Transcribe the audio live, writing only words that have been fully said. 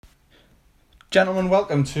Gentlemen,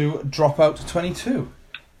 welcome to Dropout 22.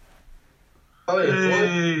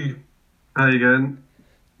 Hey, how you going?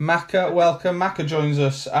 Macca, welcome. Macca joins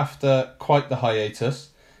us after quite the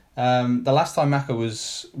hiatus. The last time Macca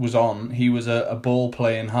was on, he was a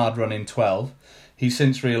ball-playing, hard-running 12. He's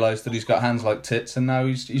since realised that he's got hands like tits, and now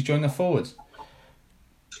he's joined the forwards.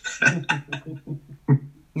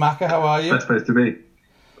 Macca, how are you? That's supposed to be.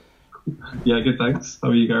 Yeah, good, thanks. How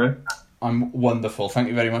are you, Gary? I'm wonderful. Thank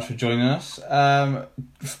you very much for joining us.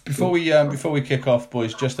 Before we kick off,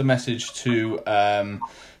 boys, just a message to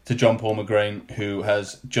John Paul McGrain, who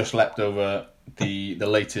has just leapt over the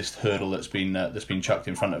latest hurdle that's been chucked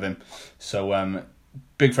in front of him. So,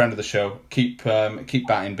 big friend of the show. Keep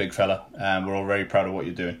batting, big fella. We're all very proud of what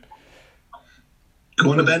you're doing.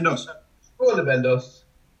 Go on to Bendos. Go on to Bendos.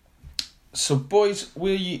 So, boys,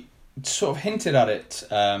 we sort of hinted at it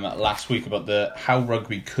last week about how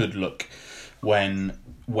rugby could look when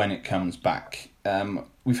it comes back.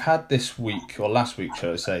 We've had this week, or last week,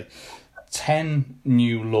 shall I say, 10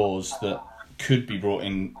 new laws that could be brought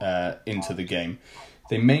into the game.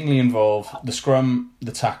 They mainly involve the scrum,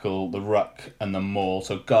 the tackle, the ruck, and the maul.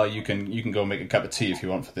 So, Guy, you can go and make a cup of tea if you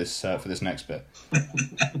want for this next bit.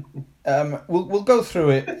 We'll go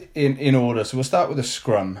through it in order. So we'll start with the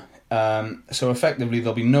scrum. So effectively,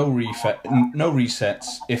 there'll be no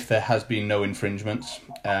resets if there has been no infringements,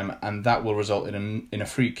 and that will result in a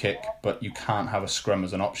free kick, but you can't have a scrum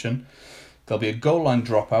as an option. There'll be a goal line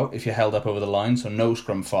dropout if you're held up over the line, so no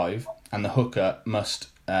scrum 5, and the hooker must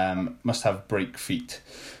have break feet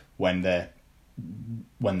when they're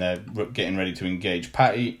getting ready to engage.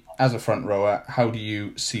 Patty, as a front rower, how do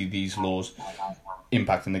you see these laws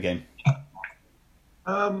impacting the game?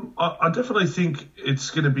 I definitely think it's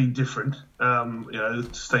going to be different. To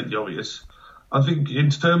state the obvious, I think in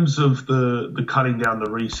terms of the cutting down the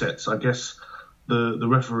resets, I guess the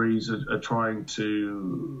referees are trying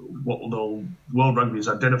to what the World Rugby has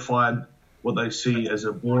identified what they see as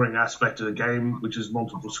a boring aspect of the game, which is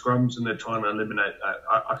multiple scrums, and they're trying to eliminate that.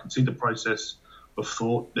 I can see the process of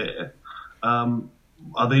thought there.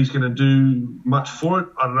 Are these going to do much for it?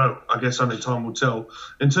 I don't know. I guess only time will tell.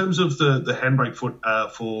 In terms of the handbrake foot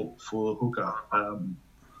for hooker,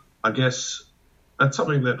 I guess that's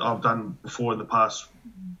something that I've done before in the past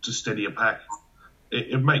to steady a pack.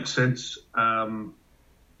 It makes sense. We'll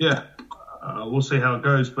see how it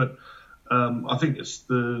goes. But I think it's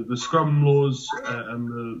the scrum laws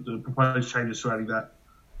and the proposed changes surrounding that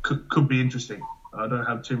could be interesting. I don't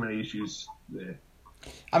have too many issues there.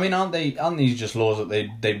 I mean, aren't these just laws that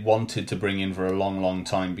they wanted to bring in for a long, long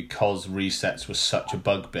time because resets was such a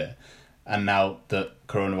bugbear, and now that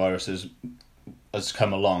coronavirus has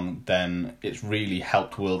come along, then it's really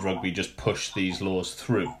helped World Rugby just push these laws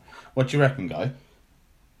through. What do you reckon, Guy?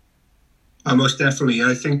 Most definitely.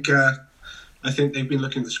 I think they've been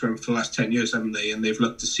looking at the scrum for the last 10 years, haven't they? And they've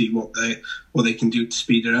looked to see what they can do to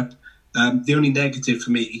speed it up. The only negative for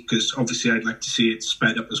me, because obviously I'd like to see it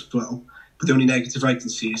sped up as well, but the only negative I can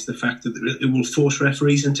see is the fact that it will force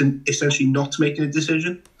referees into essentially not making a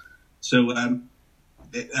decision. So,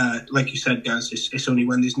 like you said, guys, it's only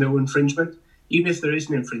when there's no infringement. Even if there is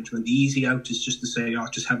an infringement, the easy out is just to say,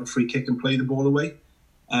 just have a free kick and play the ball away.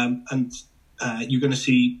 And you're going to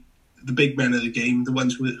see the big men of the game, the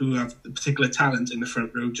ones who have particular talent in the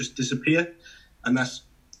front row, just disappear. And that's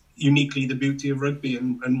uniquely the beauty of rugby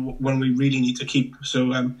and one we really need to keep.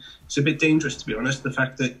 So it's a bit dangerous, to be honest, the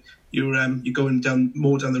fact that you're going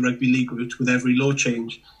more down the rugby league route with every law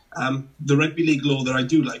change. The rugby league law that I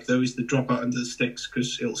do like, though, is the drop out under the sticks,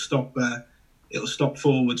 because it'll stop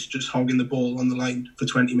forwards just hogging the ball on the line for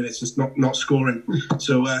 20 minutes and not scoring.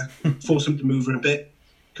 So force them to move a bit,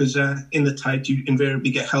 because in the tight you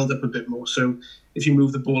invariably get held up a bit more. So if you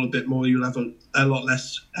move the ball a bit more, you'll have a lot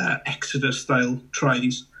less Exeter-style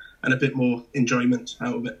tries and a bit more enjoyment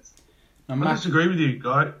out of it. I disagree with you,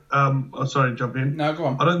 Guy. Sorry to jump in. No, go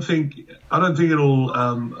on. I don't think it'll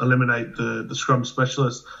eliminate the scrum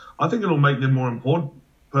specialists. I think it'll make them more important.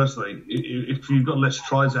 Personally, if you've got less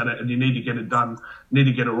tries at it and you need to get it done, need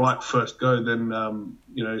to get it right first go, then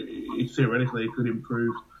theoretically it could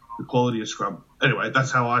improve the quality of scrum. Anyway,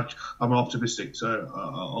 that's how I'm optimistic. So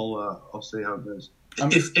I'll see how it goes.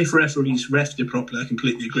 If referees refed it properly, I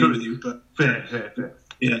completely agree with you. But fair.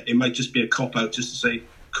 Yeah, it might just be a cop out just to say,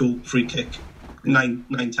 cool, free kick, nine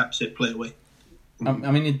taps it, play away.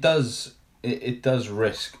 I mean, it does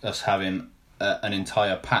risk us having an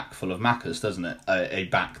entire pack full of Maccas, doesn't it? A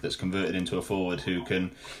back that's converted into a forward who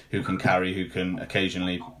can carry, who can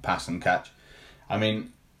occasionally pass and catch. I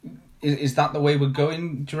mean, is that the way we're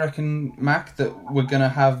going? Do you reckon, Mac, that we're going to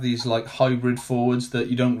have these like hybrid forwards that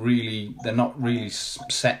they're not really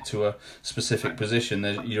set to a specific position?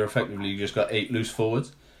 You're effectively just got 8 loose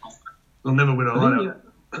forwards. They'll never win a lineup.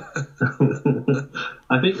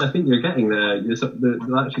 I think you're getting there.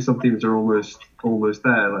 Actually, some teams are almost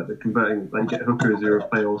there. Like they're converting, like get hookers who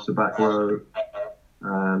play also back row.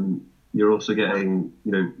 You're also getting,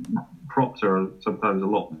 props are sometimes a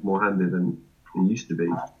lot more handy than they used to be.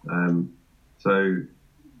 So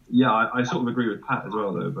yeah, I sort of agree with Pat as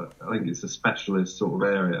well, though. But I think it's a specialist sort of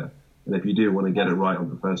area, and if you do want to get it right on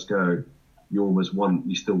the first go, you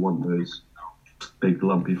still want those big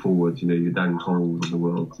lumpy forwards, your Dan Coles of the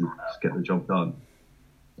world to just get the job done.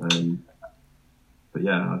 But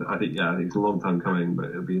yeah, I think it's a long time coming, but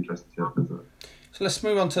it'll be interesting to see what happens. So let's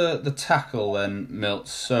move on to the tackle then, Milt.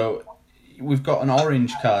 So we've got an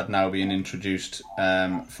orange card now being introduced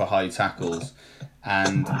for high tackles,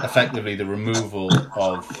 and effectively the removal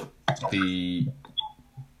of the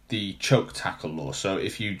choke tackle law. So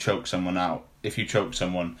if you choke someone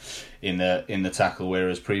in the tackle,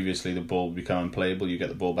 whereas previously the ball would become unplayable, you get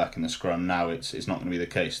the ball back in the scrum. Now it's not going to be the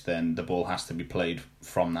case. Then the ball has to be played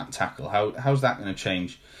from that tackle. How's that going to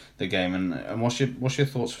change the game? And what's your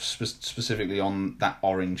thoughts specifically on that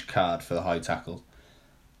orange card for the high tackle?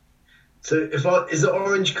 So is the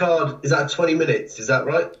orange card, is that 20 minutes? Is that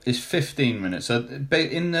right? It's 15 minutes. So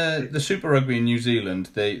in the Super Rugby in New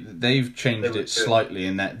Zealand, they've changed it slightly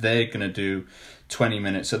in that they're going to do 20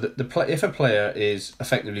 minutes. So if a player is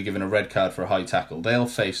effectively given a red card for a high tackle, they'll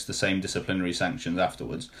face the same disciplinary sanctions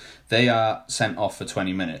afterwards. They are sent off for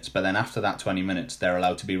 20 minutes, but then after that 20 minutes, they're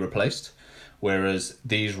allowed to be replaced. Whereas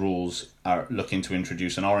these rules are looking to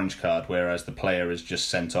introduce an orange card, whereas the player is just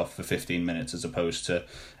sent off for 15 minutes as opposed to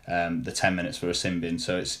the 10 minutes for a sin bin.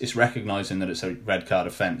 So it's recognising that it's a red card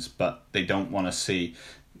offence, but they don't want to see,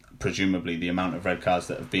 presumably, the amount of red cards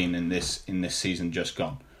that have been in this season just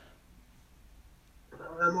gone.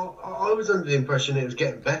 I was under the impression it was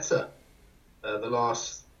getting better. The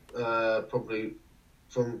last, probably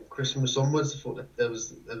from Christmas onwards, I thought that there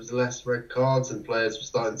was less red cards and players were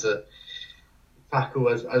starting to tackle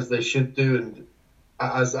as they should do and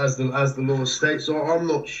as the laws state. So I'm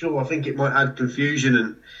not sure. I think it might add confusion,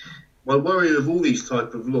 and my worry of all these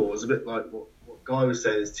type of laws, a bit like what Guy was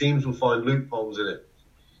saying, is teams will find loopholes in it.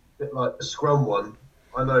 A bit like the scrum one.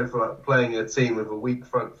 I know for playing a team with a weak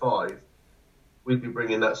front five, we'd be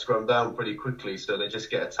bringing that scrum down pretty quickly, so they just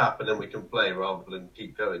get a tap and then we can play rather than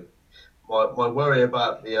keep going. My worry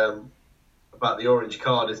about the orange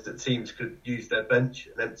card is that teams could use their bench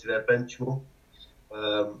and empty their bench more.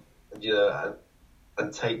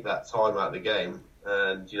 And take that time out of the game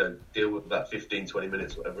and deal with that 15-20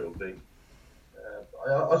 minutes, whatever it'll be.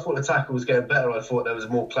 I thought the tackle was getting better. I thought there was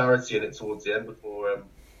more clarity in it towards the end before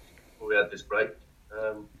we had this break.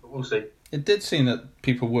 But we'll see. It did seem that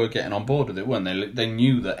people were getting on board with it, weren't they? They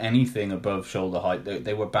knew that anything above shoulder height,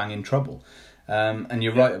 they were banging trouble. And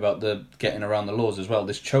you're right about the getting around the laws as well.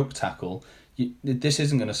 This choke tackle, this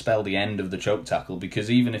isn't going to spell the end of the choke tackle,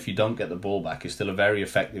 because even if you don't get the ball back, it's still a very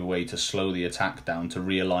effective way to slow the attack down, to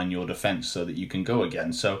realign your defence so that you can go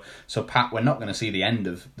again. So Pat, we're not going to see the end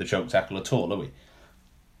of the choke tackle at all, are we?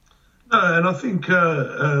 No, and I think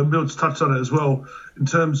Milt's touched on it as well, in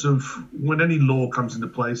terms of when any law comes into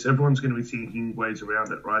place, everyone's going to be thinking ways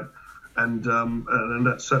around it, right? And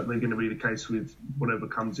that's certainly going to be the case with whatever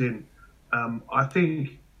comes in. I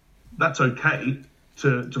think that's okay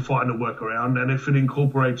to find a workaround, and if it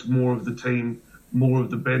incorporates more of the team, more of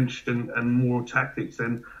the bench, and more tactics,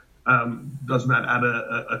 then doesn't that add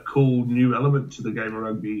a cool new element to the game of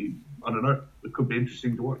rugby? I don't know. It could be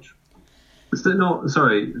interesting to watch. Does it not?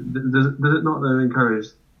 Sorry, does it not though encourage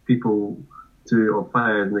people or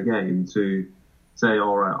players in the game to say,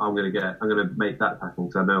 all right, I'm going to make that tackle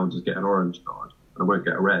because I know I'll just get an orange card and I won't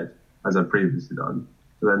get a red, as I've previously done.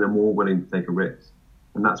 So then they're more willing to take a risk,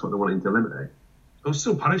 and that's what they're wanting to eliminate. It was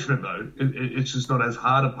still punishment though. It's just not as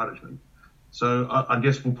hard a punishment. So I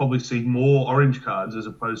guess we'll probably see more orange cards as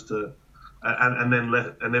opposed to,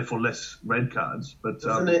 and therefore less red cards. But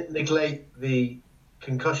doesn't it neglect the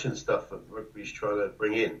concussion stuff that rugby's trying to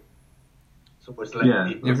bring in? It's almost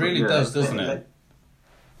letting people. It really does, doesn't it?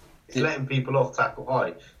 It's letting people off tackle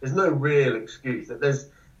high. There's no real excuse.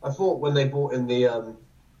 I thought when they brought in the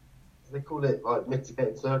they call it like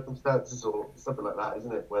mitigated circumstances or something like that,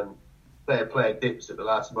 isn't it? When a player dips at the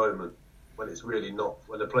last moment, when it's really not,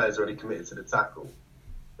 when the player's already committed to the tackle.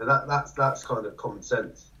 So that's kind of common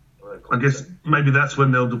sense. I guess maybe that's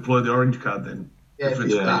when they'll deploy the orange card then. Yeah, if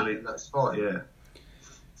it's that's fine. Yeah.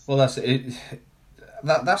 Well, that's it.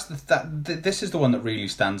 This is the one that really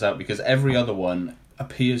stands out, because every other one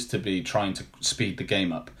appears to be trying to speed the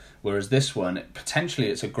game up, whereas this one, potentially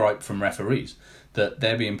it's a gripe from referees that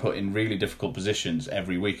they're being put in really difficult positions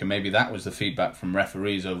every week, and maybe that was the feedback from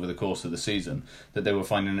referees over the course of the season, that they were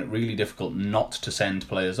finding it really difficult not to send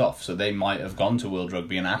players off. So they might have gone to World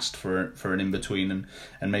Rugby and asked for an in-between,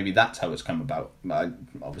 and maybe that's how it's come about. I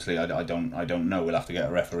don't know. We'll have to get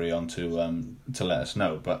a referee on to let us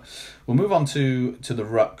know. But we'll move on to the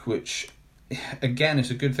ruck, which again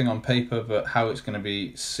is a good thing on paper, but how it's going to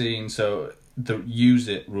be seen. So the use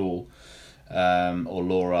it rule, or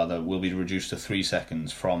law rather, will be reduced to 3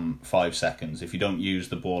 seconds from 5 seconds. If you don't use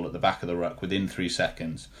the ball at the back of the ruck within 3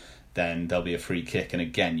 seconds, then there'll be a free kick, and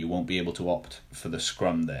again you won't be able to opt for the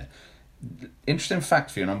scrum there. Interesting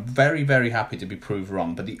fact for you, and I'm very, very happy to be proved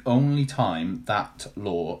wrong, but the only time that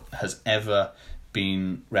law has ever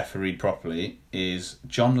been refereed properly is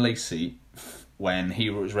John Lacey when he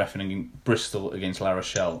was refereeing Bristol against La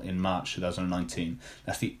Rochelle in March 2019.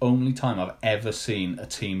 That's the only time I've ever seen a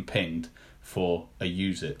team pinged for a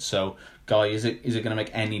use it. So, Guy, is it going to make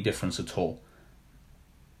any difference at all?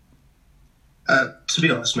 To be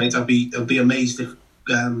honest, mate, I'll be amazed if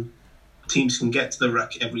teams can get to the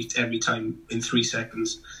ruck every time in 3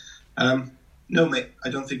 seconds. No, mate, I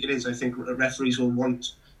don't think it is. I think referees will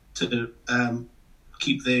want to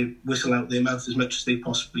keep their whistle out their mouth as much as they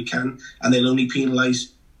possibly can, and they'll only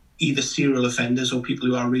penalise either serial offenders or people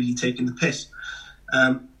who are really taking the piss.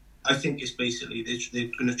 I think it's basically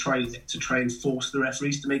they're going to try and force the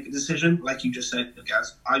referees to make a decision. Like you just said,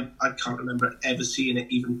 Gaz, I can't remember ever seeing it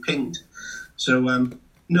even pinged. So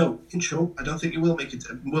no, in short, I don't think it will make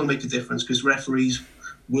a difference, because referees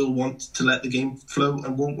will want to let the game flow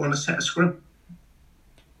and won't want to set a scrum.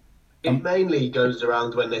 It mainly goes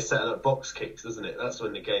around when they're setting up box kicks, doesn't it? That's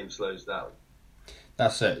when the game slows down.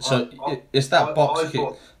 That's it. So it's that box kick.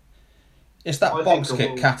 It's that box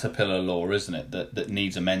kick caterpillar law, isn't it, that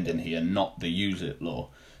needs amending here, not the use it law.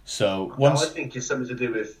 So once I think it's something to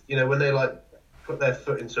do with, when they put their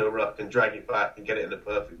foot into a ruck and drag it back and get it in a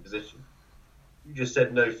perfect position. You just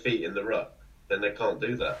said no feet in the ruck, then they can't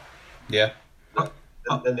do that. Yeah. Then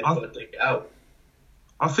they've got to take it out.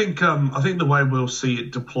 I think the way we'll see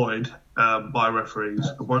it deployed by referees,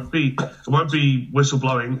 it won't be whistle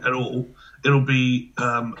blowing at all. It'll be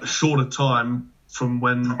a shorter time from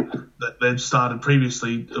when they've started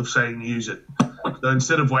previously of saying use it. So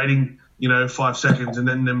instead of waiting, 5 seconds and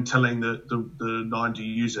then them telling the 9 to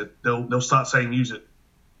use it, they'll start saying use it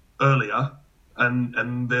earlier,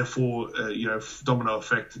 and therefore domino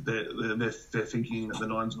effect. They're thinking that the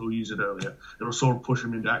 9s will use it earlier. It'll sort of push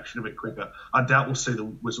them into action a bit quicker. I doubt we'll see the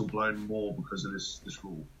whistle blown more because of this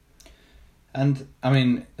rule. And I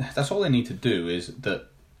mean, that's all they need to do, is that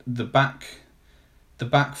the back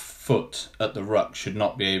foot at the ruck should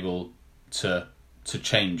not be able to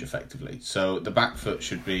change effectively. So the back foot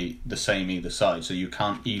should be the same either side, so you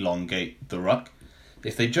can't elongate the ruck.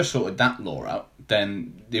 If they just sorted that law out,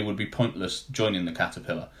 then it would be pointless joining the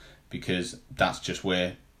caterpillar, because that's just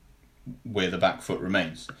where the back foot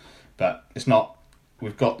remains. But it's not.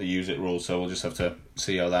 We've got the use it rule, so we'll just have to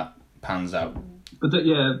see how that pans out. But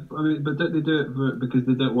but don't they do it because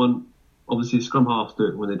they don't want, obviously scrum halves do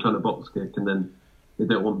it when they're trying to box kick, and then they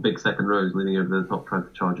don't want big second rows leaning over the top trying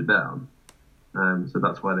to charge it down. So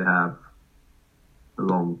that's why they have a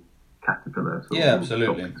long caterpillar. Yeah,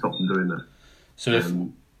 absolutely. Stop them doing that. So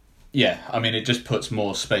it just puts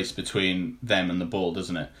more space between them and the ball,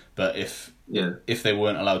 doesn't it? But if they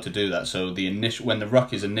weren't allowed to do that, so when the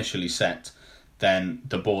ruck is initially set, then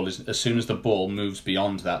the ball is, as soon as the ball moves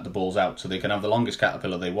beyond that, the ball's out. So they can have the longest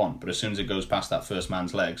caterpillar they want, but as soon as it goes past that first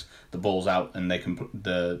man's legs, the ball's out, and they can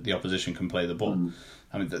the opposition can play the ball.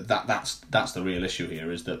 I mean that's the real issue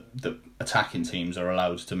here, is that the attacking teams are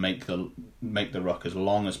allowed to make the ruck as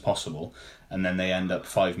long as possible, and then they end up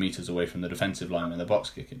 5 meters away from the defensive line when they're box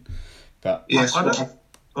kicking. But yes, I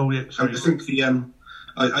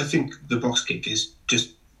think the box kick is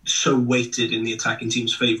just so weighted in the attacking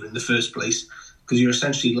team's favour in the first place, because you're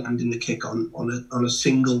essentially landing the kick on a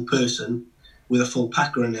single person with a full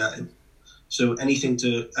pack running at him. So anything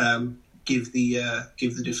to give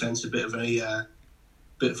the defence a bit of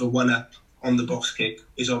a one-up on the box kick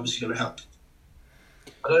is obviously going to help.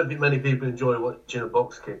 I don't think many people enjoy watching a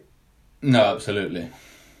box kick. No, absolutely.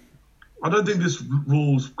 I don't think this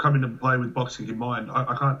rule's come into play with box kick in mind.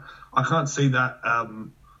 I can't see that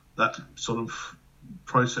that sort of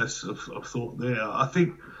process of thought there. I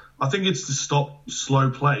think it's to stop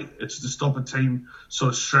slow play. It's to stop a team sort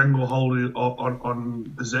of stranglehold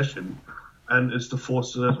on possession, and it's to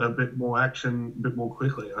force a bit more action, a bit more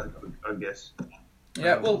quickly, I guess.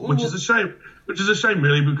 Yeah, which is a shame. Which is a shame,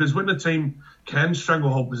 really, because when a team can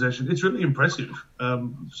stranglehold possession, it's really impressive.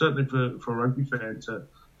 Certainly for a rugby fan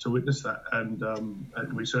to witness that, and it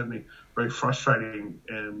can be certainly very frustrating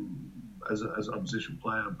as an opposition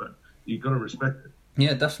player. But you've got to respect it.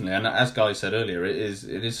 Yeah, definitely. And as Guy said earlier, it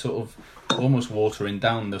is sort of almost watering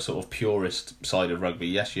down the sort of purist side of rugby.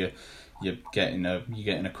 Yes, you're getting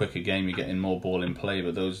a quicker game, you're getting more ball in play,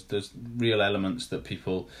 but those real elements that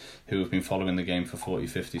people who have been following the game for 40,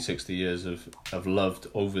 50, 60 years have loved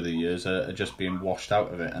over the years are just being washed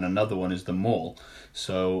out of it. And another one is the maul.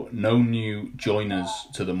 So no new joiners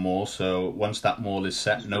to the maul. So once that maul is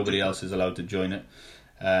set, nobody else is allowed to join it.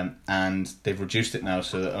 And they've reduced it now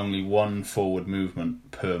so that only one forward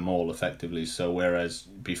movement per maul effectively. So whereas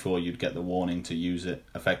before you'd get the warning to use it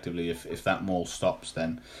effectively, if that maul stops,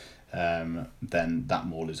 then that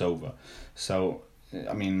maul is over. So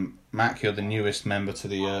I mean, Mac, you're the newest member to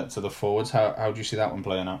the forwards. How do you see that one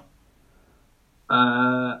playing out?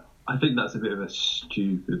 I think that's a bit of a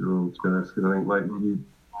stupid rule, to be honest. Because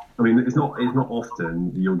I think it's not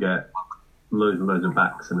often you'll get loads and loads of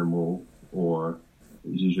backs in a maul, or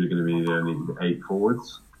it's usually going to be only 8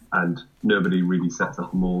 forwards, and nobody really sets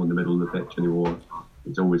up a maul in the middle of the pitch anymore.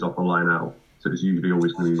 It's always off a line out, so it's usually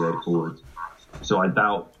always going to be 8 forwards. So I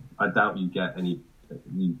doubt you get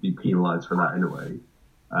you'd be penalised for that anyway.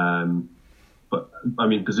 But I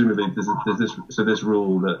mean, presumably there's this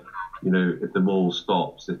rule that, you know, if the maul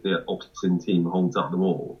stops, if the opposing team holds up the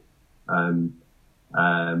maul,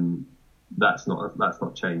 that's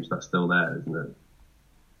not changed. That's still there, isn't it?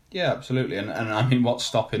 Yeah, absolutely. And I mean, what's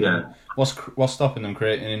stopping them? What's stopping them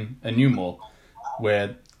creating a new maul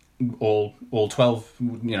where all 12,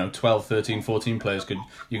 13, 14 players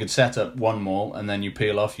you could set up one maul, and then you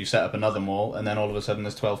peel off, you set up another maul, and then all of a sudden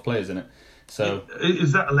there's 12 players in it. So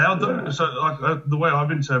is that allowed though? Yeah. So the way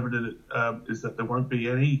I've interpreted it is that there won't be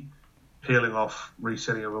any peeling off,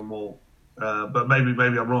 resetting of a maul. But maybe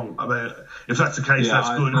I'm wrong. I mean, if that's the case, that's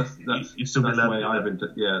good. You still be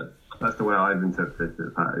allowed. That's the way I've interpreted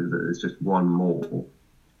it. Pat, is that it's just one maul.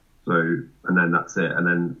 So, and then that's it. And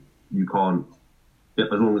then you can't, as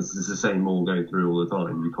long as it's the same maul going through all the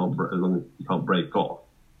time, you can't break off.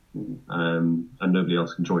 And nobody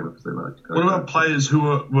else can join us. What about players who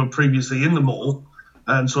were previously in the maul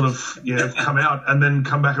and sort of come out and then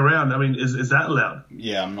come back around? I mean, is that allowed?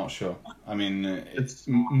 Yeah, I'm not sure. I mean,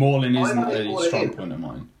 mauling isn't a strong point of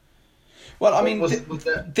mine. Well, I mean,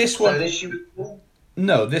 this one. An issue with maul?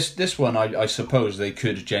 No, this one, I suppose they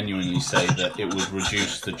could genuinely say that it would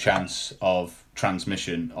reduce the chance of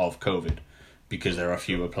transmission of COVID because there are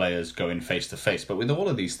fewer players going face to face. But with all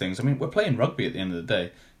of these things, I mean, we're playing rugby at the end of the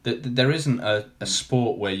day. There isn't a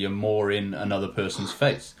sport where you're more in another person's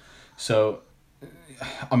face. So,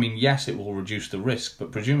 I mean, yes, it will reduce the risk,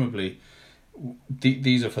 but presumably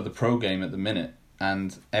these are for the pro game at the minute,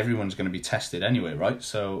 and everyone's going to be tested anyway, right?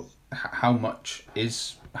 So how much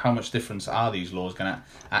difference are these laws going to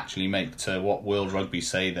actually make to what World Rugby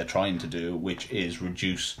say they're trying to do, which is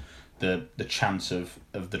reduce the chance of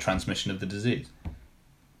the transmission of the disease?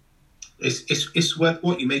 It's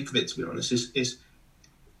what you make of it, to be honest.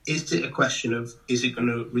 Is it a question of, is it going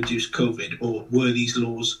to reduce COVID, or were these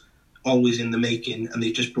laws always in the making and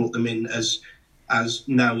they just brought them in as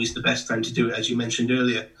now is the best time to do it, as you mentioned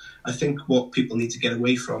earlier? I think what people need to get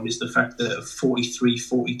away from is the fact that a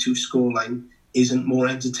 43-42 scoreline isn't more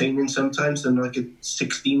entertaining sometimes than like a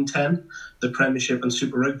 16-10. The Premiership and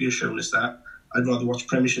Super Rugby have shown us that. I'd rather watch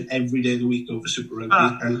Premiership every day of the week over Super Rugby.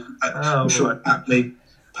 And I'm sure Pat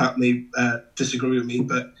may disagree with me,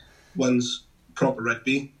 but one's proper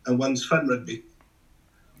rugby and one's fun rugby.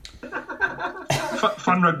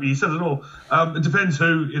 Fun rugby, he says it all. It depends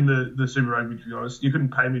who in the Super Rugby, to be honest. You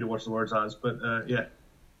couldn't pay me to watch the Waratahs, but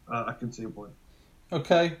I can see your point.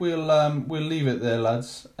 Okay, we'll leave it there,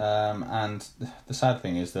 lads. And the sad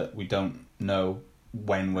thing is that we don't know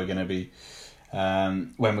when we're going to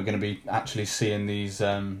be actually seeing these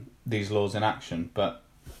laws in action. But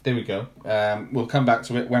there we go. We'll come back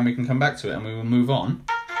to it when we can come back to it, and we will move on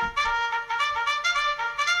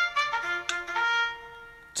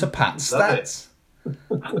to Pat's stats.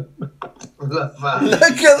 Love that. Look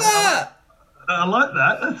at that! I like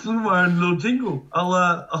that. That's my own little jingle.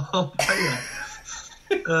 I'll pay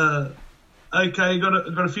that. Okay, got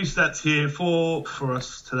a few stats here for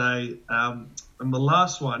us today. And the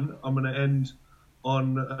last one, I'm going to end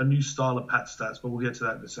on a new style of Pat stats, but we'll get to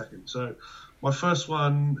that in a second. So my first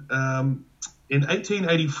one, in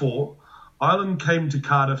 1884, Ireland came to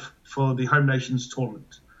Cardiff for the Home Nations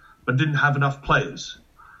tournament, but didn't have enough players.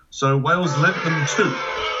 So Wales lent them 2.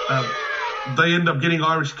 They end up getting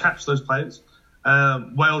Irish caps, those players,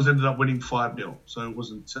 Wales ended up winning 5-0, so it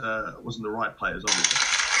wasn't the right players, obviously.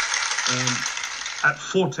 At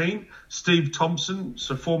 14, Steve Thompson,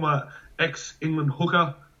 so former ex-England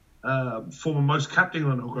hooker, former most capped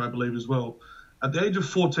England hooker, I believe, as well. At the age of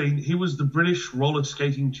 14, he was the British roller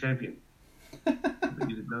skating champion. I think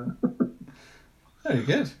you didn't know that. Very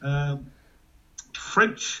good.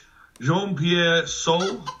 French Jean-Pierre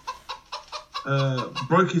Sol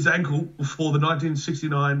broke his ankle before the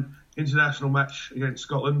 1969 international match against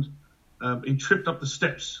Scotland. He tripped up the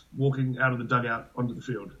steps walking out of the dugout onto the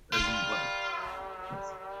field. And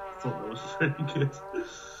I thought that was very good.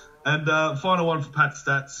 And final one for Pat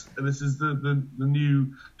Stats, and this is the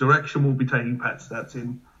new direction we'll be taking Pat Stats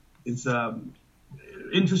in. It's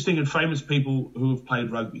interesting and famous people who have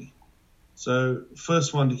played rugby. So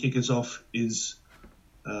first one to kick us off is,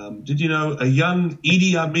 did you know a young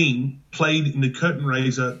Idi Amin played in the curtain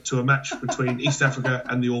raiser to a match between East Africa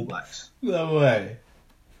and the All Blacks? No way.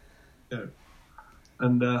 Yeah.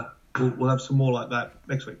 And we'll have some more like that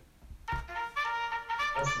next week.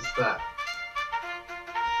 That's the stat.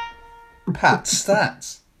 Pat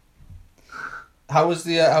Stats. How was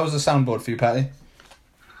the soundboard for you, Patty?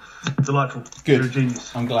 Delightful. Good. You're a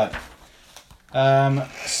genius. I'm glad.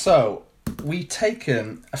 So we've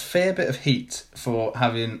taken a fair bit of heat for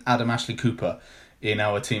having Adam Ashley Cooper in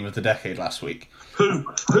our team of the decade last week. Who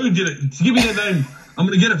did it? Give me their name. I'm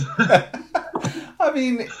going to get him. I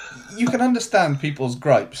mean, you can understand people's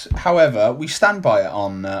gripes. However, we stand by it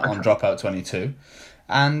on Dropout 22.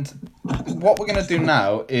 And what we're going to do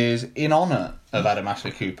now is, in honour of Adam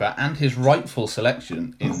Ashley Cooper and his rightful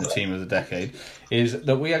selection in the team of the decade, is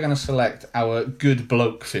that we are going to select our good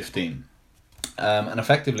bloke 15. And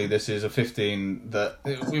effectively, this is a 15 that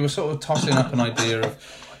we were sort of tossing up an idea of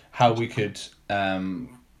how we could,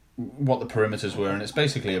 what the perimeters were, and it's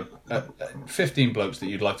basically a 15 blokes that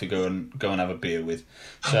you'd like to go and have a beer with.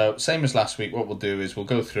 So, same as last week, what we'll do is we'll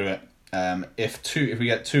go through it. If we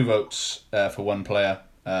get 2 votes for one player,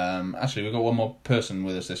 actually we've got one more person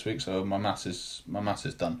with us this week, so my maths is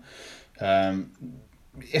done.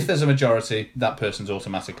 If there's a majority, that person's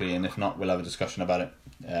automatically in. If not, we'll have a discussion about it.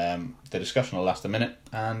 The discussion will last a minute,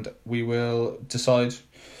 and we will decide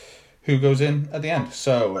who goes in at the end.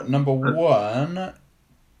 So, number 1,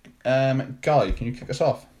 Guy, can you kick us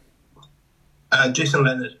off? Jason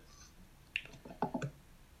Leonard.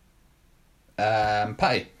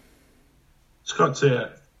 Patty. Scott's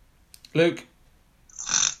here. Luke.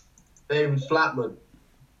 David Flatman.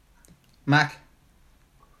 Mac.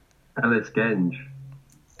 Ellis Genge.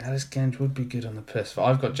 Ellis Genge would be good on the piss. But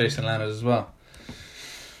I've got Jason Leonard as well.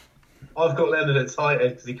 I've got Leonard at tight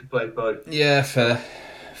end because he can play both. Yeah, fair.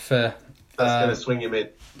 That's going to swing him in.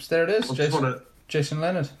 So there it is, Jason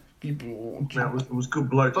Leonard. Yeah, it was good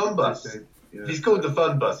bloke. Fun bus. Yeah. He's called the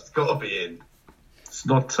fun bus. It's got to be in. It's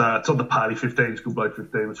not the party 15. It's good bloke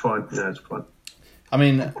 15. It's fine. Yeah, it's fine. I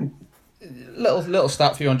mean, little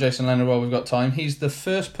stat for you on Jason Leonard while we've got time. He's the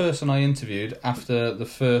first person I interviewed after the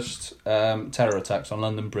first terror attacks on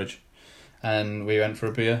London Bridge, and we went for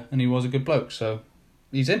a beer, and he was a good bloke, so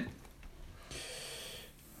he's in.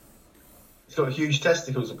 He's got huge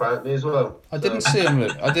testicles apparently as well. I didn't see him,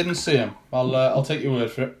 Luke. I didn't see him. I'll take your word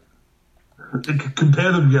for it.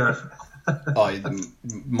 Compare them, Gareth.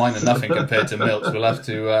 Mine are nothing compared to Milt's. We'll have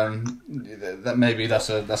to. Maybe that's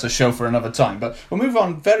a show for another time. But we'll move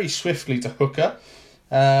on very swiftly to hooker.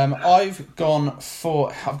 I've got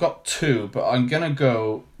 2, but I'm gonna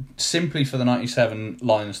go simply for the '97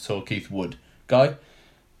 Lions tour. Keith Wood, Guy.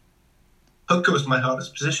 Hooker was my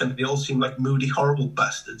hardest position. They all seem like moody, horrible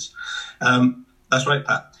bastards. That's right,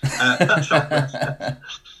 Pat. Shark Brits.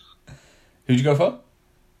 Who'd you go for?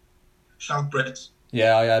 Shark Brits.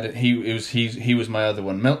 Yeah, I had it. He was my other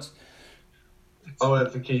one. Milt. I went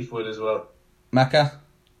for Keith Wood as well. Macca.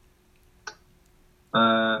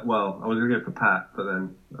 Well, I was going to go for Pat, but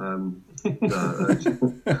then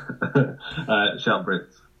Shark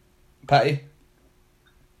Brits. Patty.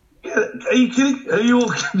 Yeah, are you kidding? Are you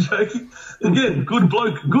all joking? Again, good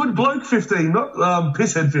bloke 15, not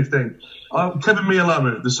pisshead 15. Kevin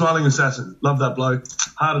Miyalamu, the Smiling Assassin. Love that bloke.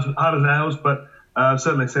 Hard as nails, but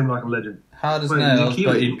certainly seemed like a legend. Hard as nails,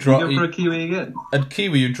 but he dropped. You go for a Kiwi again? At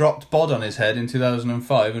Kiwi, you dropped Bod on his head in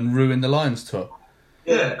 2005 and ruined the Lions tour.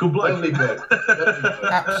 Yeah, good bloke. Lovely bloke.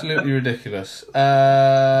 Absolutely ridiculous.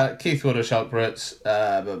 Keith Wood or Shalk Brits.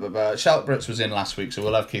 Shalk Brits was in last week, so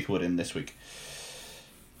we'll have Keith Wood in this week.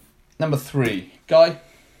 Number 3, Guy.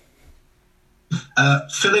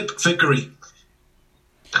 Philip Vickery.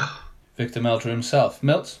 Victor Meldrew himself.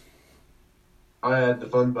 Milt. I had the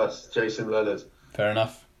fun bus, Jason Leonard. Fair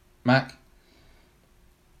enough. Mac.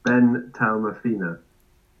 Ben Talmafina.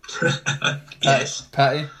 Yes.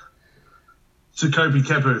 Patty? Jacoby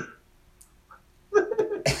Kepu.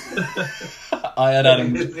 I had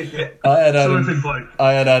Adam. Terrific bloke.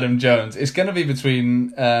 I had Adam Jones. It's going to be between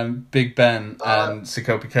Big Ben and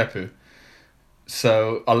Sikopi Kepu.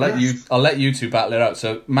 So I'll let you two battle it out.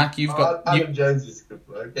 So Mac, you've got Adam Jones is a good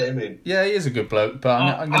bloke. Get him in. Yeah, he is a good bloke. But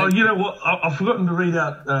I'm gonna... you know what? I've forgotten to read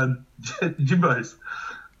out Jimbo's.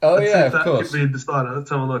 Oh Let's see yeah, if of course. Could be in the starter. Let's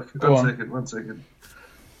have a look. One second.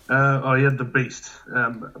 He had the Beast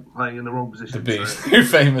playing in the wrong position. The Beast, who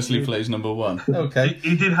famously plays number 1. Okay.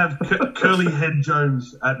 He did have Curly Head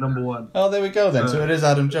Jones at number 1. Oh, there we go then. So it is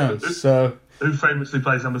Adam Jones. So who famously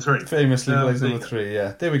plays number 3. Famously plays number 3,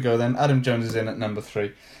 yeah. There we go then. Adam Jones is in at number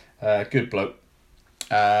 3. Good bloke.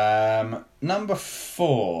 Number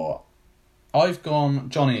 4. I've gone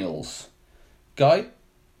John Eales. Guy?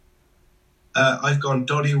 I've gone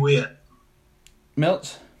Doddy Weir.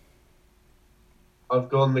 Milt? I've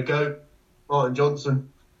gone the GOAT, Martin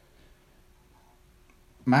Johnson.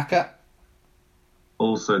 Macca?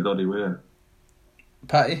 Also Doddy Weir.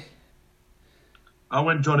 Patty? I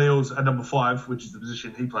went John Eales at number 5, which is the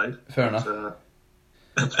position he played. Fair enough.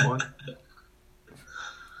 That's fine.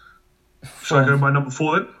 Shall I go by number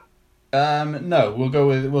 4 then? No,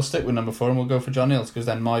 we'll stick with number 4 and we'll go for John Eales because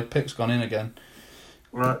then my pick's gone in again.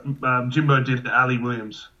 Right, Jimbo did Ali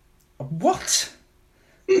Williams. What?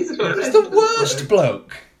 He's He's the worst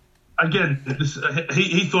bloke. Again,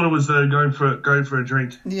 he thought it was going for a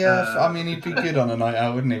drink. Yeah, I mean he'd be good on a night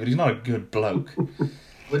out, wouldn't he? But he's not a good bloke.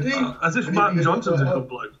 Would he? As if Martin Johnson's a good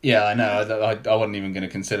bloke. Yeah, I know. I wasn't even going to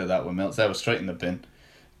consider that with Milts. They were straight in the bin.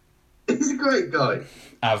 He's a great guy.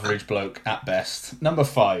 Average bloke at best. Number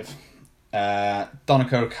 5,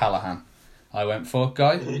 Donncha O'Callaghan. I went for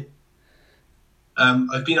Guy.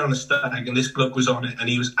 I've been on a stag and this bloke was on it and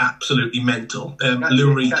he was absolutely mental.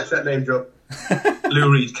 Lou Reed. Catch that name drop.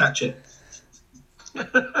 Lou Reed, catch it.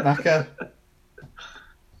 Macca.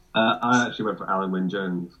 I actually went for Alan Wynne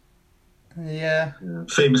Jones. Yeah.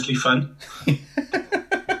 Famously fun.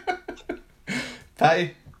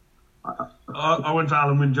 Patty. I went for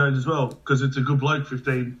Alan Wynne Jones as well because it's a good bloke.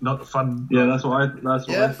 15, not the fun. Yeah, that's what I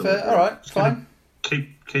thought. Fair. All right, fine.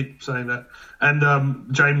 Keep saying that.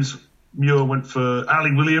 And James Muir went for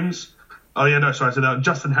Ali Williams. Oh yeah, no, sorry, I said that.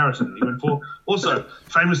 Justin Harrison. He went for also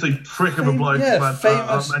famously prick of a bloke, Yeah, but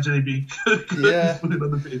famous. I imagine he'd be good Yeah. put it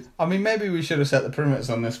on the pitch. I mean, maybe we should have set the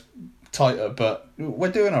perimeters on this tighter, but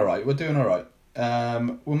we're doing all right.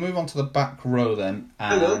 We'll move on to the back row then.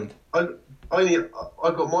 Hang And on. I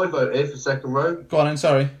got my vote here for second row. go on in.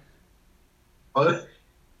 Sorry.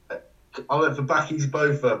 I went for Backy's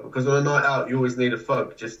Bofa because on a night out you always need a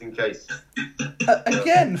thug just in case.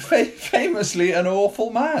 Again, famously an awful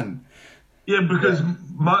man. Yeah, because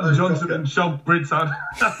Martin Johnson and Sean Brits aren't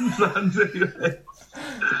anyway.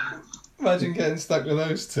 Imagine getting stuck with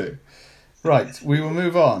those two. Right, we will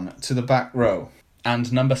move on to the back row.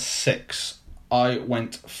 And number 6, I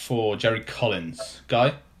went for Jerry Collins.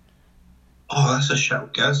 Guy? Oh, that's a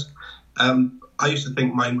shout, Gaz. I used to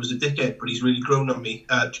think mine was a dickhead, but he's really grown on me.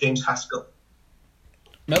 James Haskell.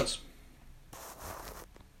 Milts?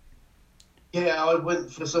 Yeah, I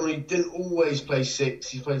went for someone who didn't always play 6.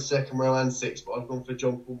 He played second row and 6, but I've gone for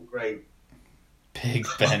John Paul McGrain. Big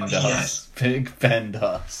Ben does. yes. Big Ben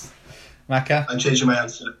does. Macca? I'm changing my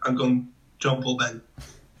answer. I'm going John Paul Ben.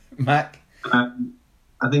 Mac? I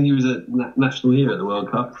think he was a national hero at the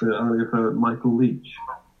World Cup, so I'm going to go for Michael Leach.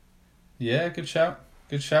 Yeah, good shout.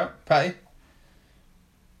 Patty?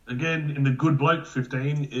 Again, in the good bloke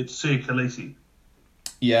 15, it's Sia Khaleesi.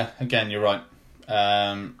 Yeah, again, you're right.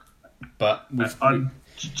 But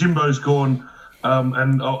Jimbo's gone,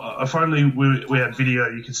 and if only we had video,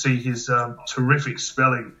 you could see his terrific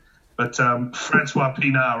spelling. But Francois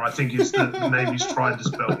Pinard, I think, is the name he's trying to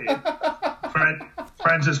spell here.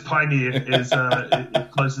 Francis Pioneer is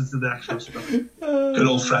closest to the actual spelling. Good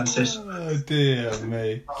old Francis. Oh, dear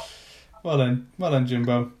me. Well done,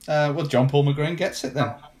 Jimbo. Well, John Paul McGrain gets it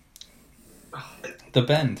then. The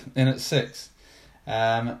Bend in at 6.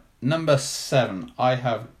 Number 7, I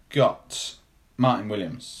have got Martin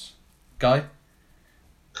Williams. Guy?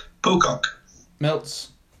 Pocock.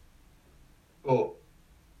 Milts? 4.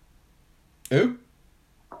 Who?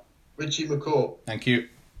 Richie McCaw. Thank you.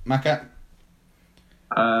 Macca?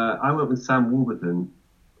 I went with Sam Warburton,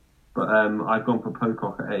 but I've gone for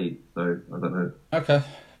Pocock at 8, so I don't know. Okay.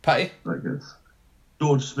 Patty? I guess.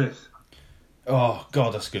 George Smith. Oh,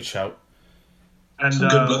 God, that's a good shout. And Some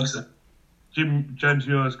good blokes there. James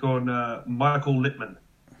Muir's gone Michael Littman.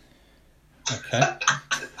 Okay.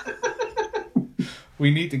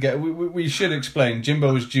 We need to get... We should explain.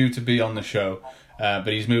 Jimbo is due to be on the show but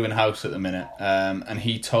he's moving house at the minute, and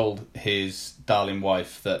he told his darling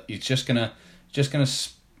wife that he's just gonna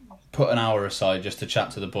put an hour aside just to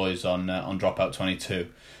chat to the boys on Dropout 22,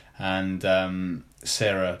 and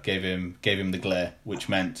Sarah gave him the glare, which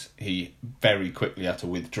meant he very quickly had to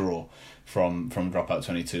withdraw from Dropout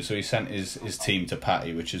 22. So he sent his team to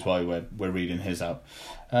Patty, which is why we're reading his out.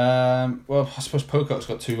 Well, I suppose Pocock's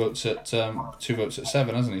got 2 votes at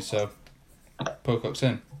 7, hasn't he? So Pocock's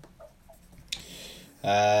in.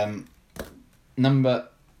 Number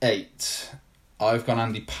 8, I've gone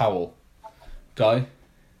Andy Powell. Guy?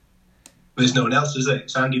 There's no one else, is there?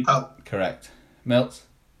 It's Andy Powell. Correct. Milt?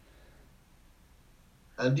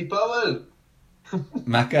 Andy Powell.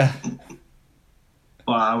 Macca?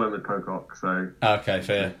 Well, I went with Pocock, so... Okay,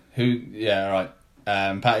 fair. Who? Yeah, all right.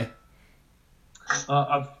 Patty?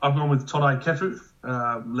 I've gone with Todai Kefu,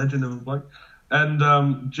 legend of the bloke.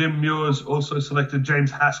 And Jim Muir's also selected James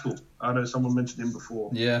Haskell. I know someone mentioned him before.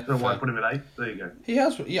 Yeah. Don't know why I fair. put him at 8. There you go. He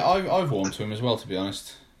has. Yeah, I've warmed to him as well, to be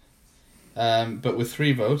honest. But with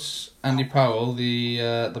 3 votes, Andy Powell,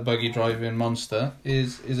 the buggy driving monster,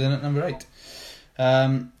 is in at number 8.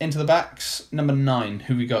 Into the backs, number 9.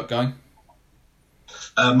 Who we got, Guy?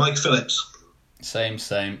 Mike Phillips.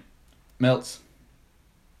 Same. Milt?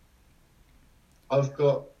 I've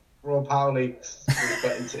got Rob Howley.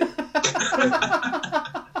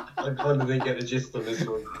 I kind of didn't get the gist on this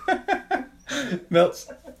one. Milt?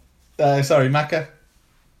 Sorry, Macca?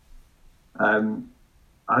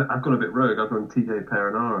 I've gone a bit rogue. I've gone TJ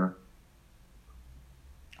Perenara.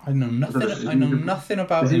 I know nothing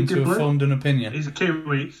about is he him a good to have bloke? formed an opinion. He's a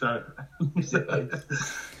Kiwi, so...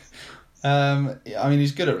 I mean,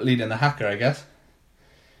 he's good at leading the hacker, I guess.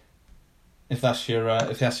 If that's your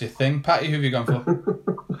thing, Patty, who have you gone for?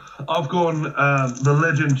 I've gone the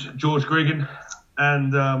legend George Gregan,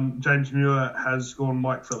 and James Muir has gone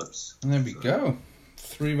Mike Phillips. And there we go.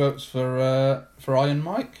 3 votes for Iron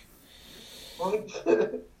Mike.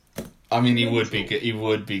 I mean, he would be good. He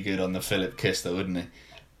would be good on the Philip Kiss, though, wouldn't he?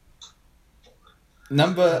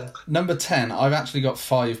 Number 10. I've actually got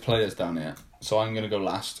 5 players down here, so I'm going to go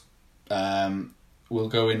last. We'll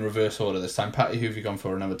go in reverse order this time. Patty, who have you gone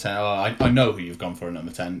for at number 10? Oh, I know who you've gone for at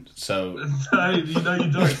number 10. So No, you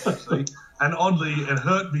don't, actually. And oddly, it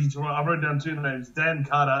hurt me. I wrote down 2 names, Dan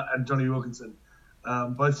Carter and Johnny Wilkinson.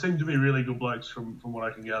 Both seem to be really good blokes from what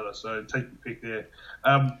I can gather, so take your pick there.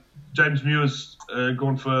 James Muir's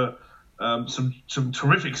gone for some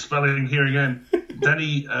terrific spelling here again.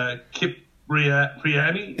 Danny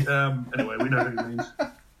Kipriani. Anyway, we know who he means.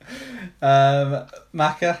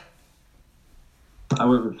 Macca? I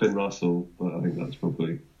went with Finn Russell, but I think that's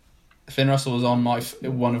probably... Finn Russell was on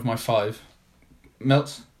one of my 5.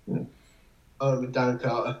 Milt? Yeah. With Dan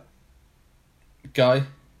Carter. Guy?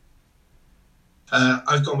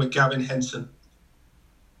 I've gone with Gavin Henson.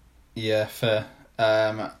 Yeah, fair.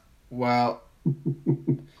 Well...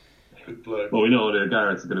 Good bloke. Well, we know what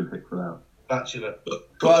Garrett's going to pick for that. Bachelor.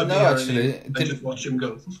 Well, no, actually, and just watch him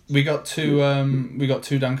go. we got 2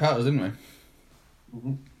 Dan Carters, didn't we?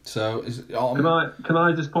 Mm-hmm. So Can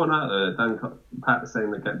I just point out that Pat's saying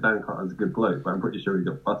that Dan Carter's a good bloke, but I'm pretty sure he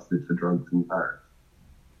got busted for drugs in Paris.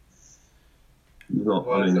 He's not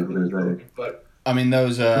running an organisation. I mean,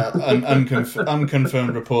 those are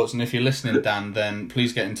unconfirmed reports, and if you're listening, Dan, then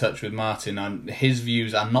please get in touch with Martin. And his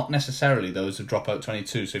views are not necessarily those of Dropout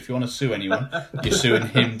 22, so if you want to sue anyone, you're suing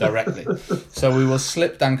him directly. So we will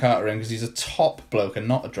slip Dan Carter in because he's a top bloke and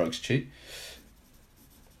not a drugs cheat.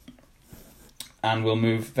 And we'll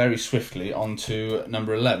move very swiftly on to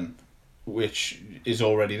number 11, which is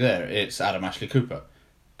already there. It's Adam Ashley Cooper.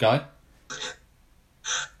 Guy?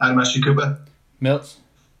 Adam Ashley Cooper. Milt?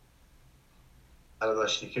 Adam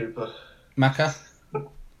Ashley Cooper. Macca?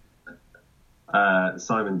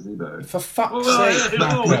 Simon Zebo. For fuck's sake,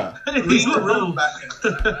 Macca. Leave the room back.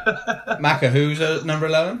 Macca, who's at number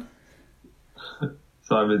 11?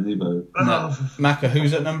 Simon Zebo. No. Macca,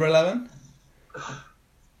 who's at number 11?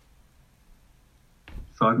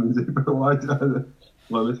 Simon Zebo.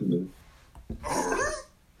 Why listen to this?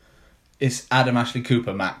 It's Adam Ashley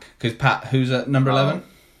Cooper, Mac. Because Pat, who's at number 11?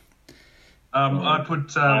 I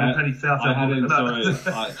put Penny South. I had him.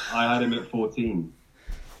 Sorry, I had him at 14.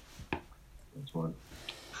 That's why.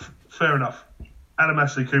 Fair enough. Adam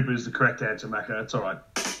Ashley Cooper is the correct answer, Macca. It's all right.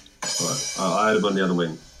 All right. I had him on the other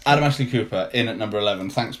wing. Adam Ashley Cooper in at number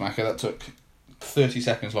 11. Thanks, Macca. That took 30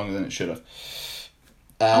 seconds longer than it should have.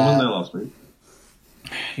 I wasn't there last week.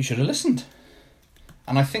 You should have listened.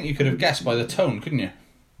 And I think you could have guessed by the tone, couldn't you?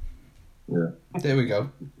 Yeah. There we go.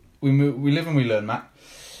 We live and we learn, Matt.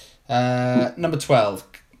 Number 12.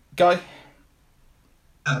 Guy?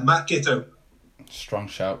 Matt Gitto. Strong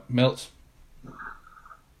shout. Milt?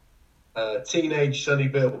 Teenage Sonny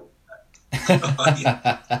Bill.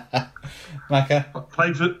 Macca?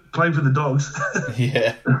 Played for the Dogs.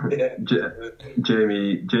 Yeah.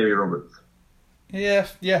 Jamie Roberts. Yeah,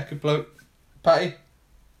 good bloke. Patty?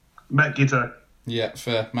 Matt Gitto. Yeah,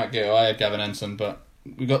 fair. Matt Gitto. I had Gavin Ensign, but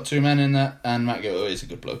we got two men in there, and Matt Gitto is a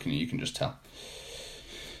good bloke, and you can just tell.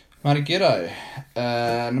 Matty Gitto.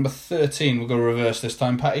 Number 13. We'll go reverse this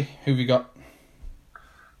time. Patty, who have you got?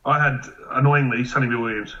 I had, annoyingly, Sonny Bill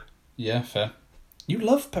Williams. Yeah, fair. You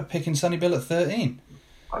love picking Sonny Bill at 13.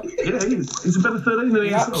 Yeah, he's a better 13 than he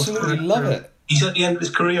You is. absolutely love it. He's at the end of his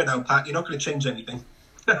career now, Pat. You're not going to change anything.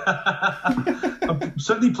 I've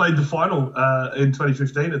certainly played the final in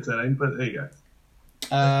 2015 at 13, but there you go.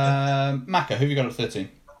 Macca, who have you got at 13?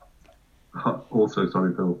 Also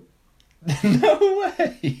Sonny Bill. No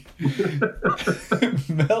way!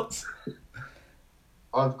 Melts.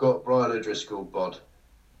 I've got Brian O'Driscoll, Bod.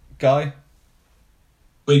 Guy?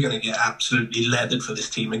 We're going to get absolutely leathered for this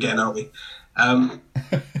team again, aren't we? I've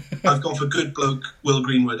gone for good bloke Will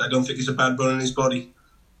Greenwood. I don't think he's a bad bone in his body.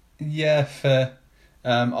 Yeah, fair.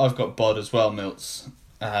 I've got Bod as well, Milts.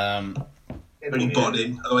 Bring Bod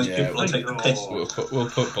in, otherwise Yeah, people will take the piss. We'll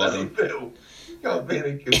put Bod in. Bill. You can't be in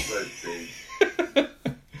a good bloke team.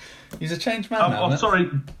 He's a changed man now. I'm Milts. sorry,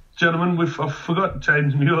 gentlemen, I forgot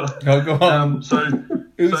James Muir. Oh, go on.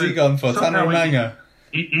 Who's So he gone for? Tanner somehow Manga?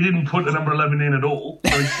 He didn't put the number 11 in at all,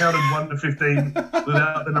 so he counted 1 to 15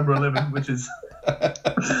 without the number 11, which is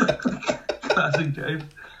classic James.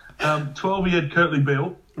 12, he had Curtly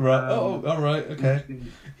Beale. Right. All right. Okay.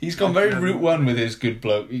 He's gone very Route 1 with his good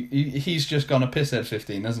bloke. He's just gone a piss at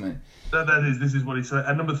 15, hasn't he? This is what he said.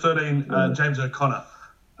 And number 13, James O'Connor.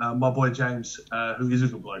 My boy James, who is a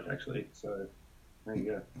good bloke, actually. So, there you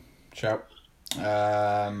go. Ciao.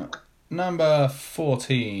 Number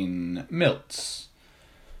 14, Milts.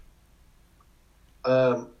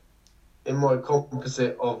 In my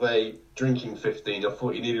composite of a drinking 15, I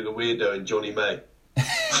thought you needed a weirdo in Johnny May.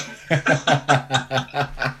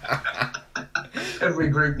 Every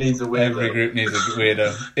group needs a weirdo. Every group needs a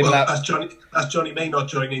weirdo. That's Johnny May not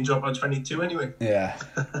joining Dropout 22 anyway. Yeah.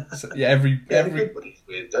 So, yeah. Everybody's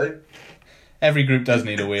weirdo. Every group does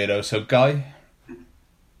need a weirdo. So, Guy.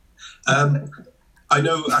 I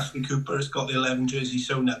know Ashley Cooper has got the 11 jersey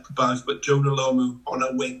sewn up, but I've put Jonah Lomu on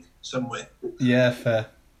a wing somewhere. Yeah, fair.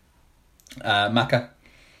 Macca.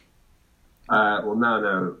 Well, now I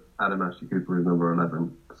know Adam Ashley Cooper is number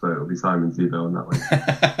 11, so it'll be Simon Zebo on that one.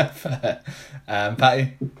 Fair.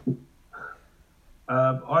 Patty.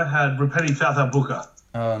 I had Rapeni Tata Booker.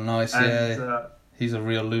 Oh, nice. And, Yeah, he's a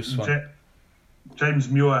real loose one. James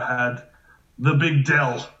Muir had the Big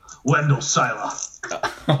Dell, Wendell Saylor.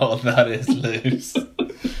 Oh, that is loose.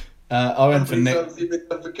 I went for Nick.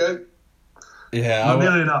 Yeah, Not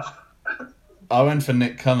nearly enough. I went for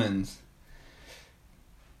Nick Cummins.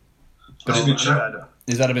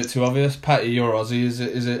 Is that a bit too obvious? Patty, you're Aussie. Is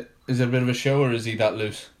it a bit of a show, or is he that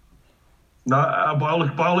loose? No, by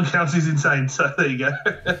all accounts, he's insane. So there you go.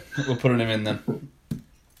 We'll put him in then.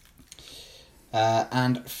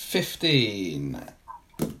 And 15,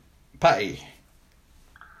 Patty.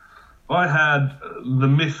 I had the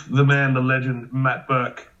myth, the man, the legend, Matt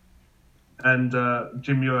Burke, and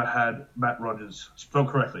Jim Muir had Matt Rogers. Spelled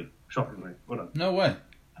correctly, shockingly. Well done. No way.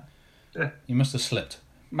 Yeah. You must have slipped.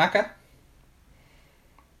 Macca?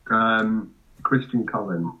 Christian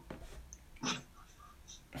Cullen.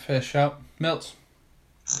 Fair shout. Milts?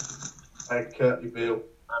 And Curtly Beale.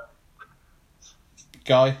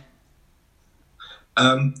 Guy?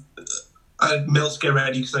 Mills, get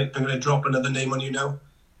ready because I'm going to drop another name on you now.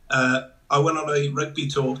 I went on a rugby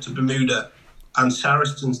tour to Bermuda, and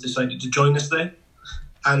Saracens decided to join us there.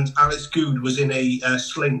 And Alice Good was in a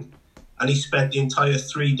sling, and he spent the entire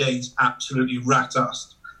 3 days absolutely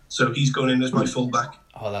rat-assed. So he's going in as my fullback.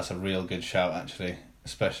 Oh, that's a real good shout, actually,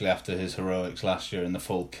 especially after his heroics last year in the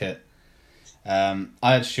full kit. I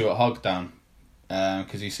had Stuart Hogg down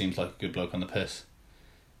because he seems like a good bloke on the piss.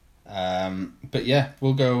 But yeah,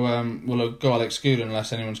 we'll go Alex Good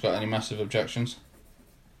unless anyone's got any massive objections.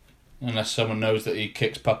 Unless someone knows that he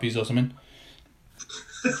kicks puppies or something.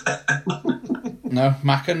 No,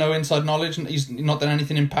 Macca, no inside knowledge. He's not done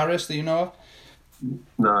anything in Paris that you know of.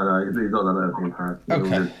 No, he's not done anything in Paris.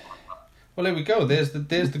 Okay. Well, there we go. There's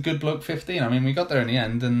the good bloke 15. I mean, we got there in the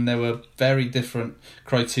end, and there were very different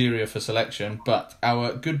criteria for selection. But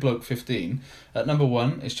our good bloke 15 at number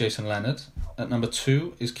 1 is Jason Leonard. At number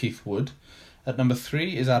 2 is Keith Wood. At number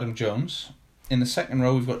 3 is Adam Jones. In the second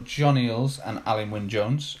row, we've got John Eales and Alan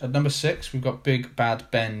Wynne-Jones. At number 6, we've got Big Bad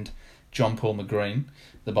Bend, John Paul McGrain,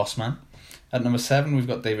 the boss man. At number 7, we've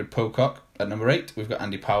got David Pocock. At number 8, we've got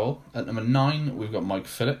Andy Powell. At number 9, we've got Mike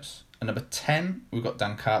Phillips. At number 10, we've got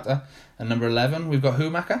Dan Carter. And number 11, we've got who,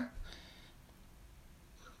 Macca?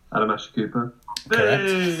 Adam Ashley Cooper. Correct.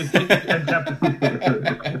 Hey! And captain.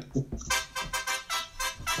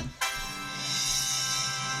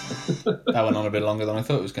 That went on a bit longer than I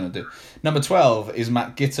thought it was going to do. Number 12 is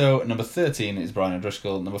Matt Gitto. Number 13 is Brian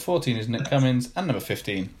O'Driscoll. Number 14 is Nick Cummins. And number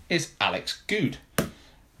 15 is Alex Good.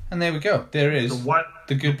 And there we go. There is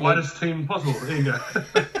the good bloke Widest team possible. There you go.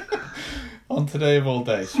 on today of all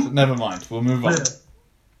days. But never mind. We'll move on.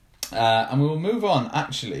 And we will move on,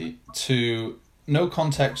 actually, to no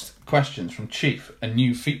context questions from Chief, a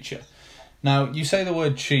new feature. Now, you say the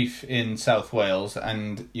word Chief in South Wales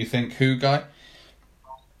and you think who, Guy?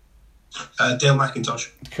 Dale McIntosh.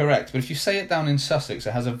 Correct, but if you say it down in Sussex,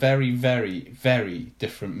 it has a very, very, very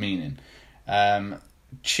different meaning.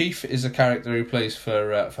 Chief is a character who plays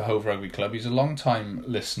for Hove Rugby Club. He's a long-time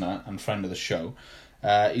listener and friend of the show.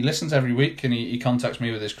 He listens every week and he contacts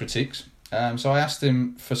me with his critiques. So I asked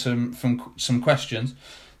him for some questions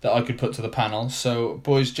that I could put to the panel. So,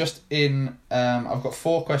 boys, I've got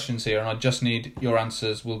 4 questions here and I just need your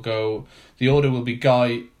answers. The order will be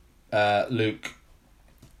Guy, Luke,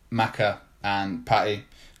 Macca and Patty.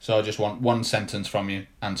 So I just want one sentence from you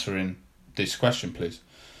answering this question, please.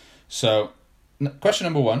 So, question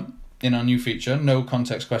number 1 in our new feature, no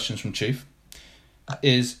context questions from Chief,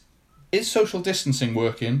 is social distancing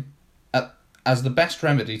working as the best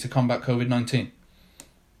remedy to combat COVID-19?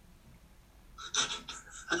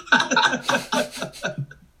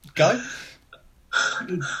 Guy?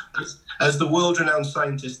 As the world-renowned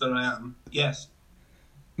scientist that I am, yes.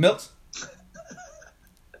 Milt?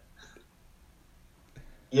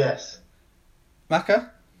 Yes. Macca?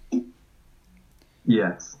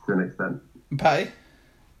 Yes, to an extent. Patty?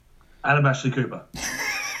 Adam Ashley Cooper.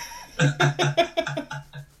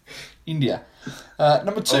 India.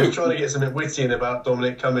 Number 2. I was trying to get something witty in about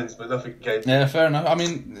Dominic Cummins, but nothing came. Yeah, fair enough. I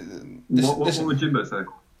mean, What would Jimbo say?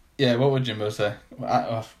 Yeah, what would Jimbo say?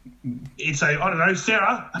 He'd say, I don't know,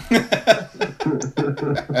 Sarah.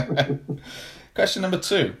 Question number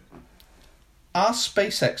 2. Are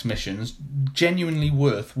SpaceX missions genuinely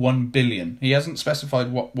worth 1 billion? He hasn't specified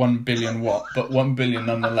what 1 billion what, but 1 billion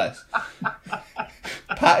nonetheless.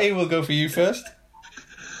 Patty, we'll go for you first.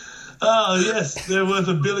 Oh, yes, they're worth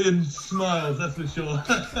 1 billion smiles, that's for sure.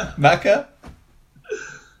 Macca?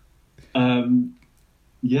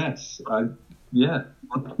 Yes. Yeah.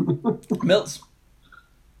 Milts?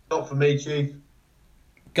 Not for me, Chief.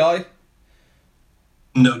 Guy?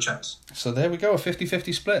 No chance. So there we go, a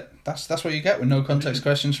 50-50 split. That's what you get with no context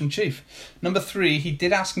questions from Chief. Number 3, he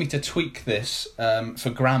did ask me to tweak this for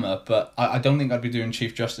grammar, but I don't think I'd be doing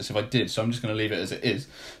Chief justice if I did, so I'm just going to leave it as it is.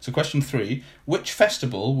 So question 3, which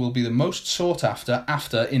festival will be the most sought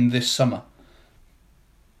after in this summer?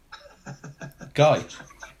 Guy?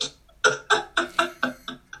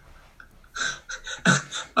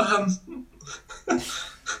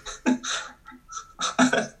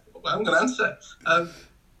 I'm going to answer.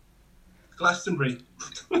 Glastonbury.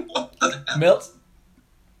 What the hell? Milt?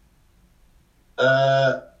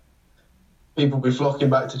 People be flocking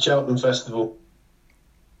back to Cheltenham Festival.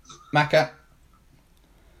 Macca?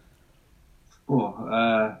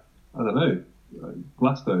 I don't know.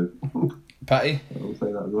 Glasgow. Patty? I'll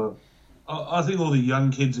say that as well. I think all the young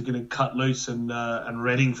kids are going to cut loose and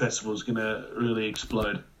Reading Festival is going to really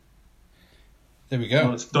explode. There we go.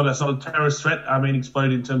 No, that's not a terrorist threat. I mean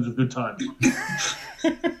explode in terms of good times.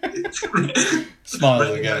 Smiles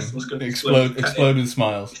Reading again. Festival's gonna Explode with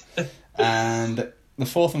smiles. And the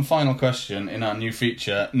 4th and final question in our new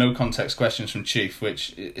feature, no context questions from Chief,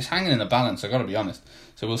 which is hanging in the balance, I've got to be honest.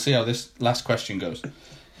 So we'll see how this last question goes.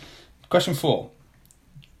 Question 4.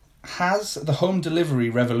 Has the home delivery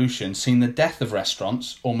revolution seen the death of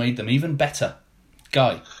restaurants or made them even better?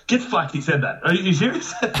 Guy? Get fucked, he said that. Are you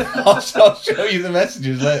serious? I'll show you the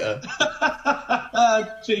messages later.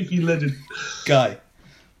 Cheeky legend. Guy?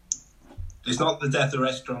 It's not the death of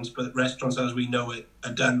restaurants, but restaurants as we know it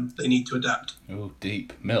are done. They need to adapt. Oh,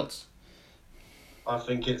 deep. Milt? I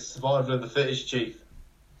think it's survival of the fittest, Chief.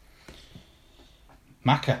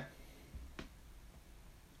 Macca?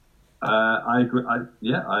 I agree.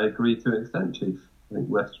 I agree to an extent, Chief. I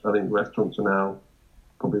think restaurants are now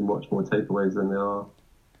probably much more takeaways than they are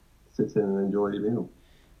sit in and enjoy your meal.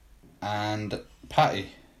 And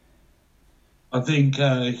Patty? I think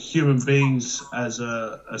human beings as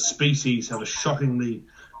a species have a shockingly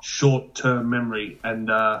short-term memory,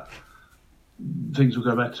 and things will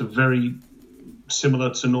go back to very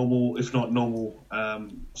similar to normal, if not normal,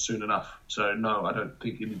 soon enough. So no, I don't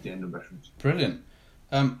think it is the end of restaurants. Brilliant.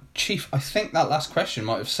 Chief, I think that last question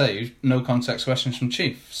might have saved no context questions from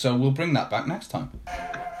Chief, so we'll bring that back next time.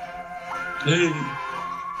 Hey.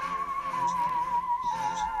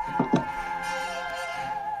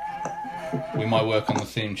 We might work on the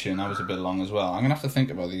theme tune. That was a bit long as well. I'm gonna have to think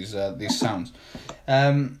about these sounds.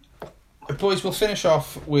 Boys, we'll finish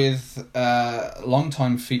off with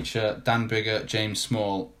long-time feature Dan Bigger, James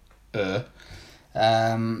Small. Macca,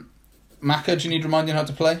 do you need reminding how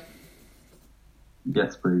to play?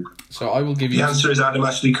 Yes, please. So I will give you. The answer is Adam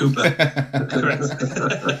Ashley Cooper. Correct.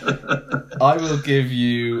 I will give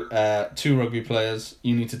you 2 rugby players.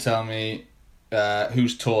 You need to tell me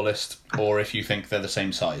who's tallest, or if you think they're the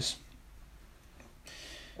same size.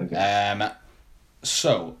 Okay.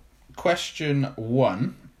 So, question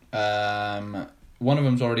 1. One of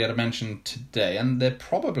them's already had a mention today, and they're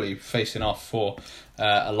probably facing off for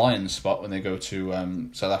a Lions spot when they go to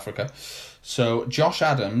South Africa. So, Josh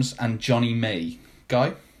Adams and Johnny May.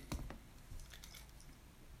 Guy?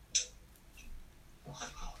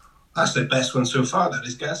 That's the best one so far, that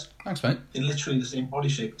is, Gaz. Thanks, mate. They're literally the same body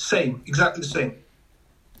shape. Same, exactly the same.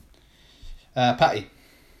 Patty?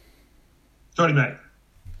 Johnny May.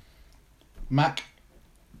 Mac?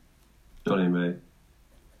 Johnny May.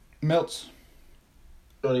 Milts?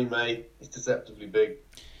 Johnny May is deceptively big.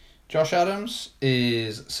 Josh Adams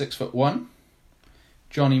is 6'1".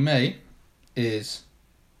 Johnny May is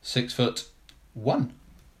 6'1".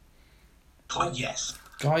 Oh, yes.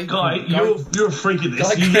 Guy, you're a freak at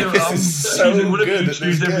this. Guy Griffiths is so using whatever good you at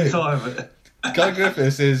choose this every game. time. Guy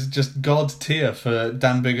Griffiths is just God tier for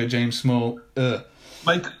Dan Bigger, James Small.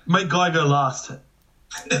 Make Guy go last.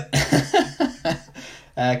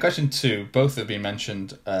 Question 2. Both have been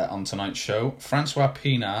mentioned on tonight's show. Francois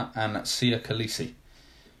Pienaar and Sia Khaleesi.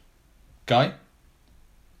 Guy?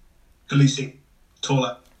 Khaleesi.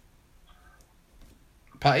 Taller.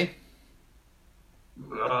 Patty?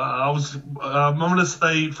 I'm going to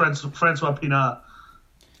say Francois Pienaar.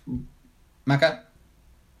 Macca?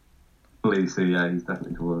 Khaleesi, yeah, he's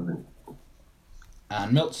definitely taller, I think.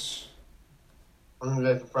 And Milts? I'm going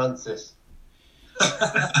to go for Francis.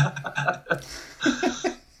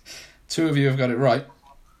 2 of you have got it right.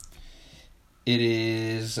 It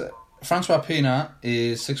is Francois Pienaar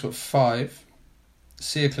is 6'5".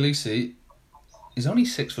 Sia Khaleesi is only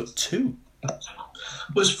 6'2".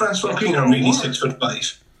 Was Francois Pienaar really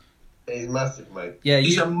 6'5"? He's massive, mate. Yeah,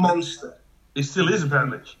 He's a monster. He still is,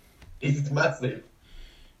 apparently. He's massive.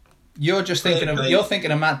 you're just thinking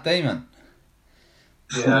of Matt Damon.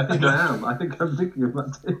 Yeah, I think I am. I think I'm thinking of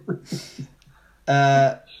that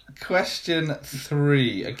too. Question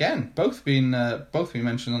 3. Again, both been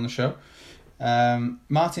mentioned on the show.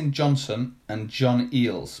 Martin Johnson and John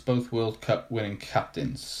Eales, both World Cup winning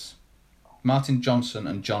captains. Martin Johnson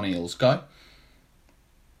and John Eales. Guy?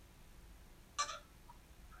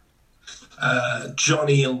 John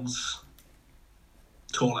Eales.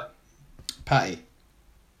 Taller. Patty?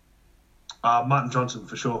 Martin Johnson,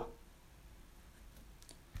 for sure.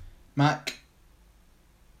 Mac?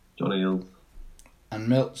 Johnny Eales. And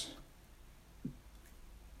Milt?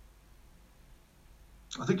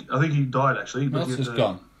 I think he died, actually. but Milts he is had,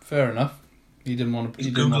 gone. Fair enough. He didn't want to. He's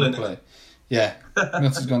He didn't want Googling to play. Yeah,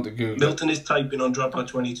 Milts has gone to Google. Milton is typing on Dropout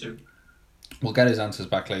 22. We'll get his answers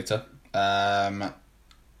back later.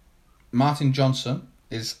 Martin Johnson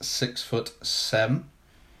is 6'7".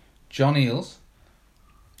 John Eales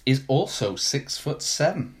is also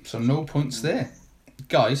 6'7", so no points there.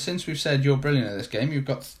 Guys, since we've said you're brilliant at this game, you've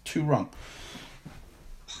got 2 wrong.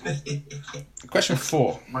 Question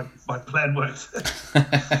 4. my plan works.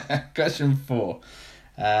 Question 4.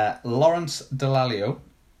 Lawrence Dallaglio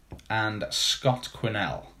and Scott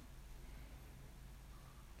Quinnell.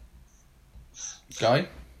 Guy?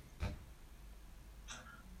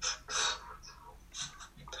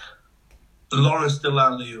 Lawrence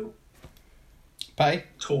Dallaglio. Patty?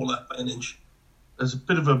 Taller by an inch. There's a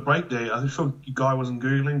bit of a break there. I'm sure the guy wasn't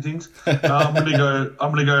googling things. I'm gonna go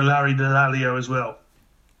Larry Dallaglio as well.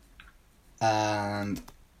 And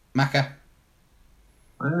Macca?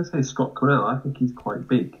 I'm going to say Scott Cornell. I think he's quite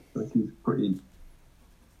big. I think he's pretty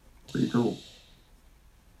tall.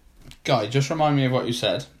 Guy, just remind me of what you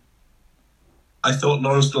said. I thought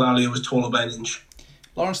Lawrence Dallaglio was taller by an inch.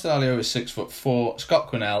 Lawrence Dallaglio is 6'4".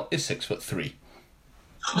 Scott Quinnell is 6'3".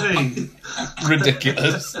 Hey,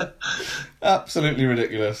 Ridiculous. Absolutely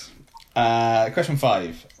ridiculous. Question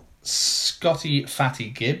 5. Scotty Fatty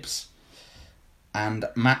Gibbs and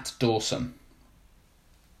Matt Dawson.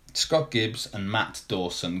 Scott Gibbs and Matt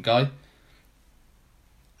Dawson. Guy?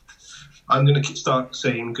 I'm going to start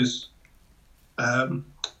saying, because I'm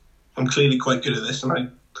clearly quite good at this and I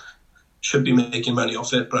should be making money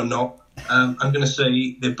off it, but I'm not. I'm going to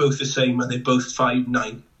say they're both the same and they're both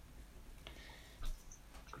 5'9".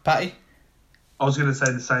 Patty? I was going to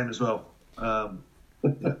say the same as well. Macca?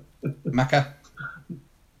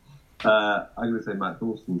 I'm going to say Matt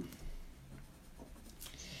Dawson.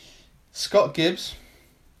 Scott Gibbs.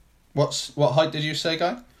 What height did you say,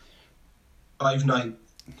 Guy? 5'9".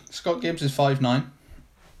 Scott Gibbs is 5'9".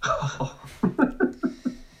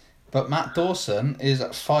 But Matt Dawson is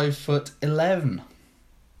at 5'11".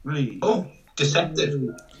 Really? Oh,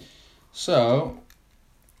 deceptive. So,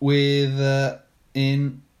 with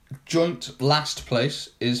in joint last place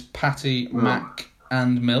is Patty, Mac,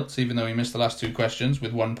 and Milt, even though he missed the last two questions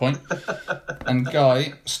with 1 point. And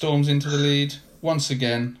Guy storms into the lead once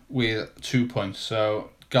again with 2 points. So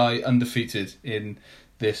Guy undefeated in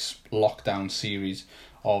this lockdown series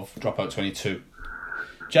of Dropout 22.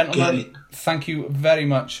 Gentlemen, thank you very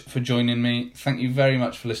much for joining me. Thank you very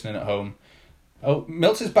much for listening at home. Oh,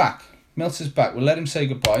 Milt is back. Milt is back. We'll let him say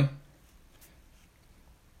goodbye.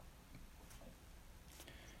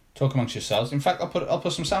 Talk amongst yourselves. In fact, I'll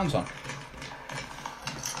put some sounds on.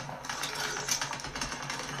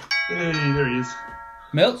 Hey, there he is.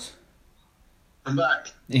 Milt? I'm back.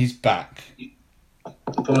 He's back.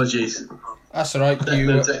 Apologies. That's all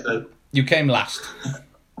right. You came last.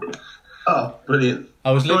 Oh, brilliant.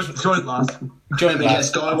 I was literally Joint last. joint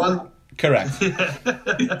Yes, last. Guy won. Correct.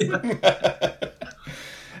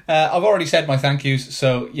 I've already said my thank yous,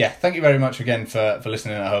 so yeah, thank you very much again for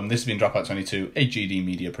listening at home. This has been Dropout 22, a GD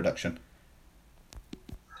Media production.